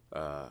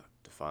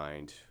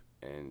defined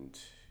and,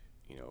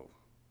 you know,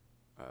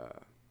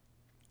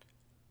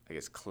 I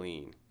guess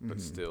clean, but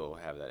still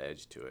have that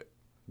edge to it.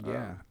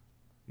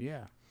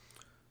 Yeah.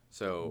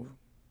 So,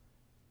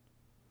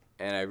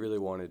 and I really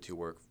wanted to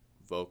work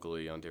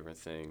vocally on different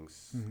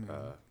things,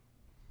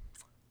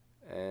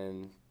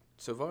 and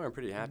so far I'm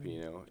pretty happy.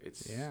 You know,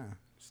 it's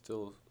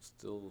still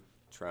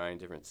trying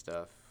different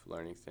stuff,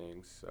 learning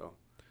things. So,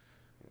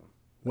 you know,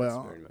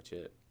 that's very much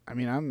it. I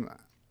mean, I'm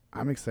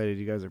excited.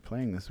 You guys are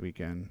playing this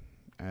weekend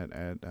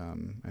at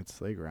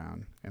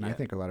Slayground, and I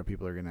think a lot of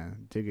people are gonna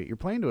dig it. You're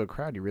playing to a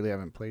crowd you really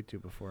haven't played to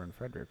before in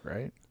Frederick,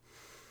 right?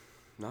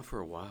 Not for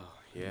a while.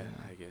 Yeah,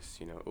 I guess,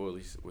 you know, or at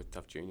least with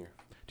Tuff Jr.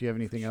 Do you have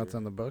anything else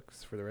on the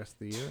books for the rest of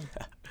the year?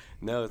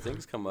 No,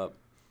 things come up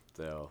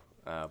though,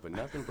 but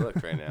nothing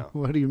booked right now.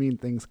 What do you mean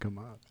things come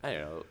up? I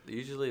don't know.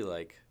 Usually,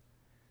 like,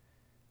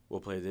 we'll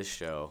play this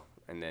show,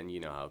 and then you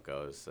know how it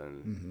goes,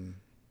 and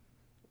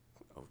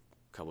a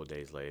couple of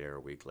days later, a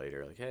week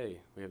later, like, hey,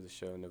 we have the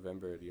show in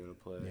November. Do you want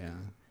to play? Yeah.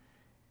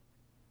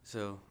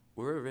 So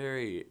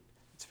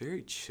it's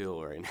very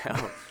chill right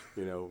now.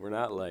 You know, we're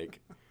not like,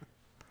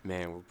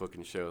 man, we're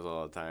booking shows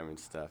all the time and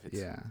stuff.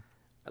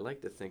 I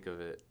like to think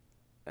of it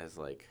as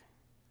like,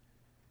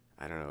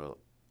 I don't know,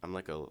 I'm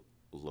like a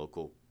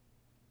local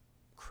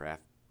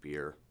craft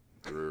beer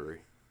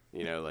brewery.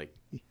 You know, like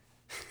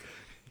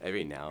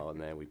every now and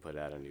then we put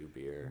out a new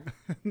beer.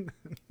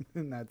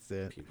 And that's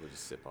it. People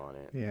just sip on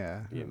it.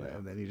 Yeah. You know?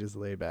 And then you just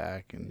lay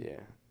back and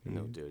and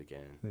they'll do it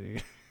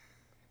again.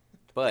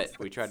 But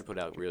we try to put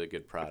out really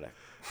good product.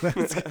 So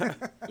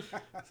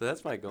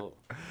that's my goal,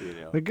 you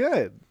know. But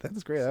good.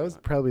 That's great. That was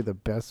probably the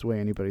best way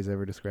anybody's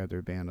ever described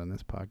their band on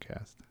this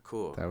podcast.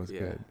 Cool. That was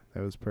good.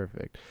 That was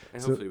perfect.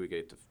 And hopefully we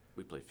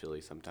play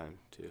Philly sometime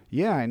too.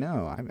 Yeah, I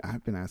know.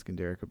 I've been asking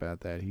Derek about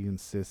that. He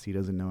insists he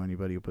doesn't know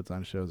anybody who puts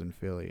on shows in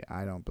Philly.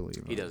 I don't believe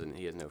him. He doesn't.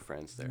 He has no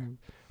friends there.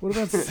 What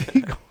about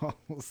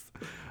Seagulls?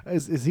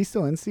 Is he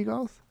still in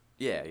Seagulls?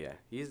 Yeah.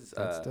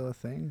 That's still a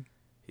thing?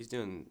 He's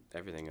doing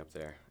everything up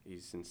there.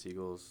 He's in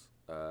Seagulls.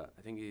 I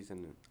think he's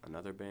in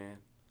another band.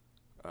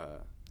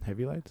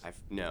 Heavy Lights?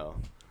 No.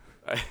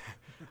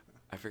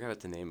 I forgot what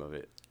the name of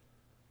it.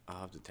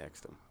 I'll have to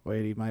text him.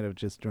 Wait, he might have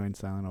just joined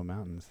Silent Hill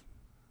Mountains.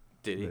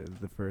 Did he?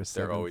 The first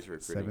They're always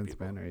recruiting seventh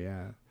people. banner,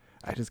 yeah.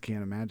 I just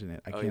can't imagine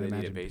it. I can't they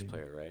imagine need a bass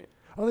player, right?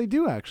 Oh, they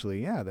do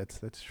actually. Yeah,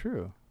 that's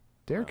true.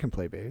 Derek can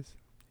play bass.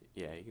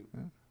 Yeah, he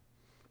can.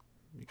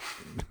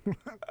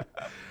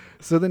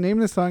 So the name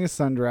of the song is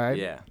Sun-Dried.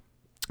 Yeah.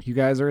 You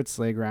guys are at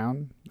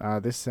Slayground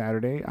this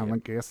Saturday. I'm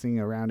guessing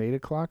around 8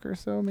 o'clock or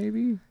so,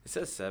 maybe? It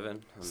says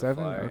 7 on 7?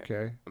 the flyer.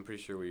 Okay. I'm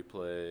pretty sure we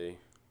play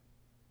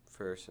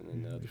first, and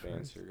then the other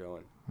bands are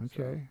going.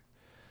 Okay. So.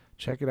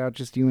 Check it out.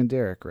 Just you and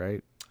Derek,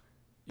 right?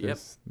 Yep.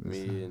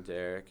 Me and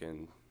Derek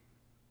and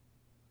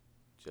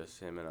just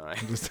him and I.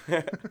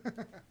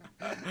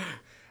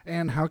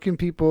 And how can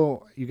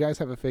people... You guys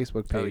have a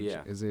Facebook page. Oh,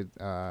 yeah. Is it...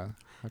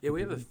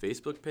 we have a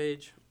Facebook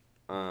page.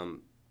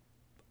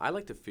 I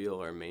like to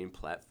feel our main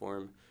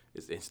platform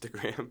is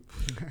Instagram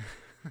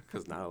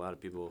because not a lot of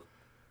people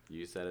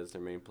use that as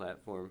their main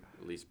platform,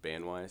 at least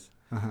band-wise.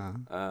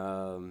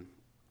 And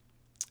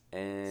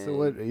so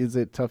what is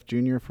it? Tuff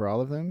Jr. for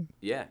all of them?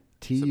 Yeah.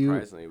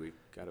 Surprisingly, we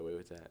got away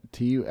with that.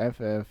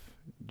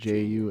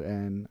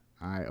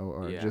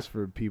 TUFFJUNIOR, just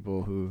for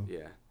people who...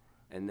 Yeah.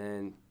 And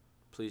then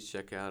please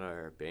check out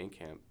our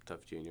Bandcamp,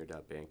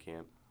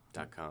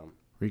 tuffjr.bandcamp.com.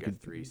 We got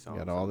 3 songs.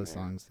 Got all the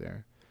songs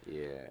there.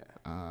 Yeah.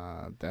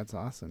 That's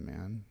awesome,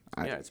 man.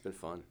 Yeah, it's been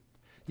fun.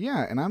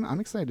 Yeah, and I'm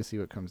excited to see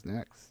what comes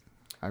next.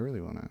 I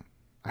really want to.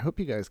 I hope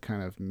you guys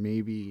kind of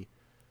maybe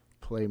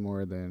play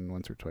more than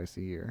once or twice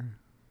a year.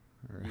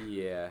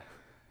 Yeah.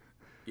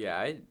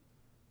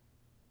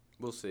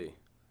 We'll see.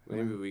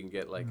 Maybe we can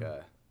get like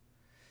a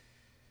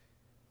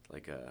I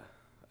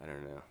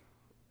don't know.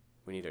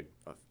 We need a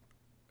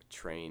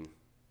train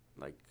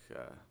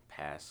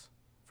pass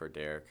for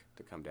Derek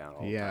to come down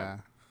all the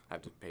time. I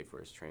have to pay for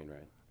his train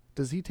ride.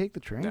 Does he take the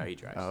train? No, he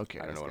drives. Oh, okay.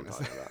 I don't know what I'm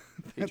talking about.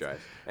 He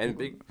drives.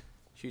 And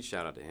huge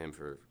shout out to him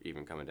for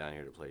even coming down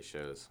here to play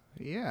shows.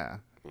 Yeah.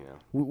 You know.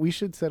 We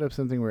should set up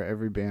something where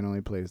every band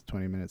only plays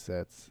 20-minute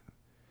sets.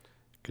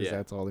 Because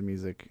that's all the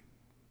music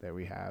that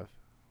we have.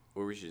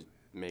 Or we should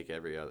make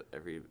every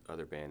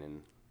other band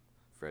in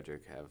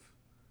Frederick have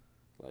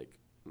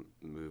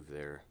move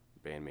their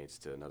bandmates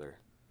to another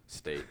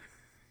state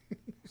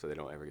so they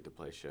don't ever get to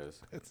play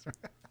shows. That's right.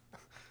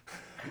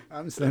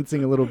 I'm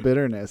sensing a little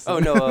bitterness. No,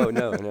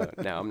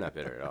 I'm not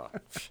bitter at all.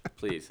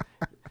 Please,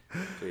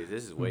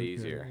 this is way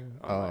easier.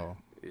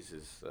 This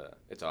is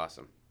it's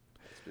awesome.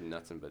 It's been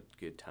nothing but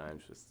good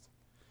times with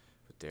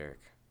Derek.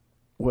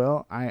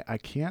 Well, I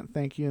can't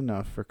thank you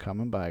enough for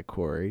coming by,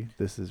 Corey.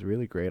 This is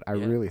really great. I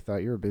really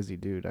thought you were a busy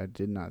dude. I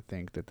did not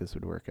think that this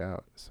would work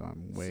out, so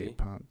I'm way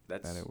pumped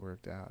that it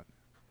worked out.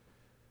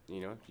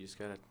 You know, you just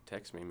gotta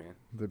text me, man.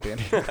 The band,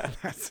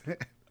 that's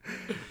it.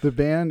 The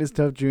band is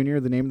Tuff Jr.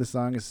 The name of the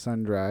song is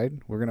Sun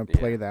Dried. We're gonna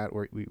play that.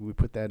 We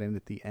put that in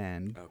at the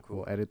end. Oh, cool.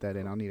 We'll edit that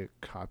in. I'll need a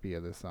copy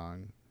of the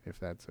song if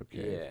that's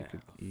okay. Yeah. If you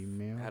could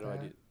email. How do I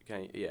do?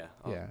 Can you, yeah.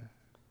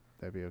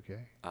 That'd be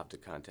okay. I'll have to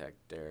contact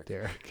Derek.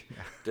 Derek.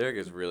 Yeah. Derek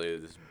is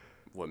really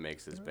what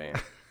makes this band.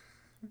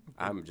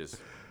 I'm just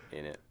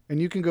in it.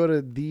 And you can go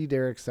to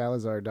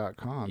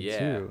TheDerekSalazar.com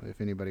too if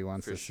anybody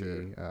wants to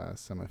see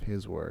some of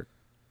his work.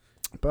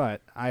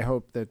 But I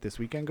hope that this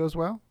weekend goes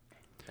well.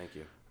 Thank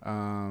you.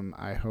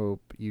 I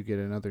hope you get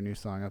another new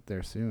song up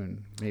there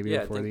soon. Maybe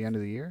before the end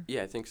of the year?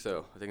 Yeah, I think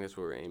so. I think that's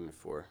what we're aiming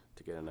for,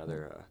 to get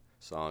another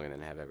song and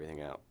then have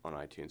everything out on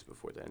iTunes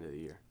before the end of the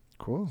year.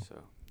 Cool.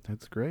 So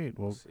that's great.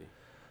 Well, we'll see.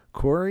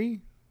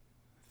 Corey,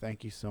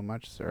 thank you so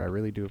much, sir. I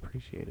really do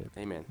appreciate it.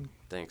 Hey, man.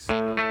 Thanks.